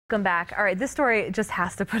Welcome back. All right, this story just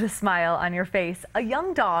has to put a smile on your face. A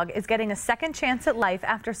young dog is getting a second chance at life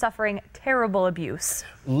after suffering terrible abuse.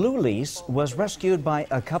 Lulis was rescued by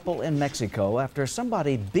a couple in Mexico after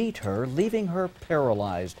somebody beat her, leaving her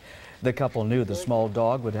paralyzed. The couple knew the small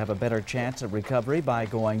dog would have a better chance at recovery by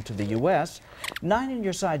going to the U.S. 9 on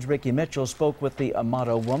Your Side's Ricky Mitchell spoke with the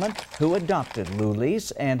Amato woman who adopted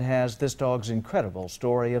Lulis and has this dog's incredible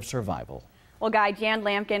story of survival. Well, guide Jan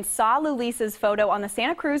Lampkin saw Lulis's photo on the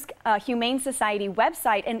Santa Cruz Humane Society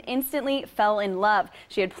website and instantly fell in love.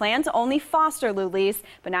 She had planned to only foster Lulis,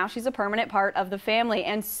 but now she's a permanent part of the family.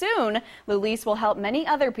 And soon, Lulis will help many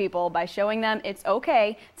other people by showing them it's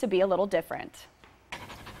okay to be a little different.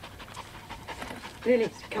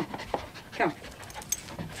 Lulis, come, come.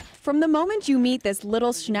 From the moment you meet this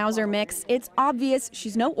little Schnauzer mix, it's obvious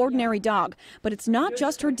she's no ordinary dog. But it's not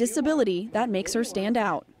just her disability that makes her stand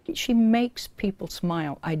out. She makes people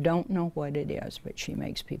smile. I don't know what it is, but she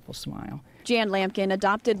makes people smile. Jan Lampkin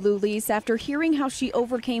adopted Lulis after hearing how she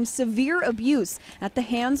overcame severe abuse at the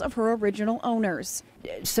hands of her original owners.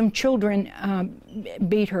 Some children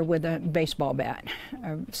beat her with a baseball bat,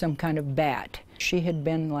 or some kind of bat. She had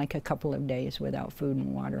been like a couple of days without food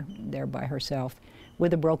and water there by herself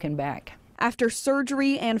with a broken back. After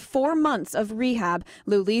surgery and 4 months of rehab,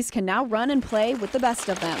 Lulis can now run and play with the best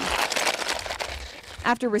of them.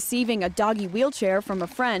 After receiving a doggy wheelchair from a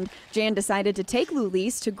friend, Jan decided to take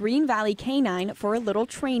Lulis to Green Valley Canine for a little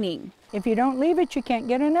training. If you don't leave it, you can't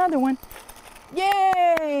get another one.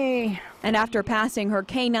 Yay! And after passing her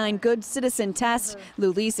Canine Good Citizen test,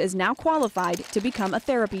 Lulis is now qualified to become a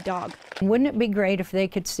therapy dog. Wouldn't it be great if they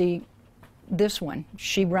could see this one?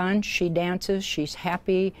 She runs, she dances, she's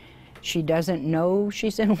happy, she doesn't know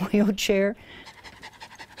she's in a wheelchair.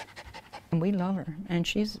 And we love her, and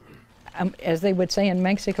she's, as they would say in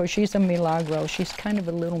Mexico, she's a milagro. She's kind of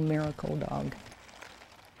a little miracle dog.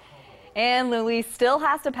 And Lulis still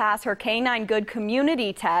has to pass her Canine Good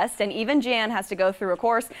community test, and even Jan has to go through a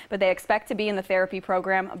course, but they expect to be in the therapy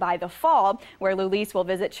program by the fall, where Lulis will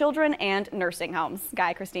visit children and nursing homes.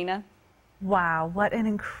 Guy, Christina. Wow, what an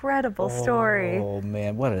incredible story. Oh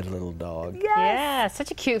man, what a little dog. Yes. Yeah, such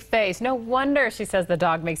a cute face. No wonder she says the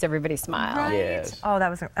dog makes everybody smile. Right. Yes. Oh, that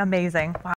was amazing. Wow.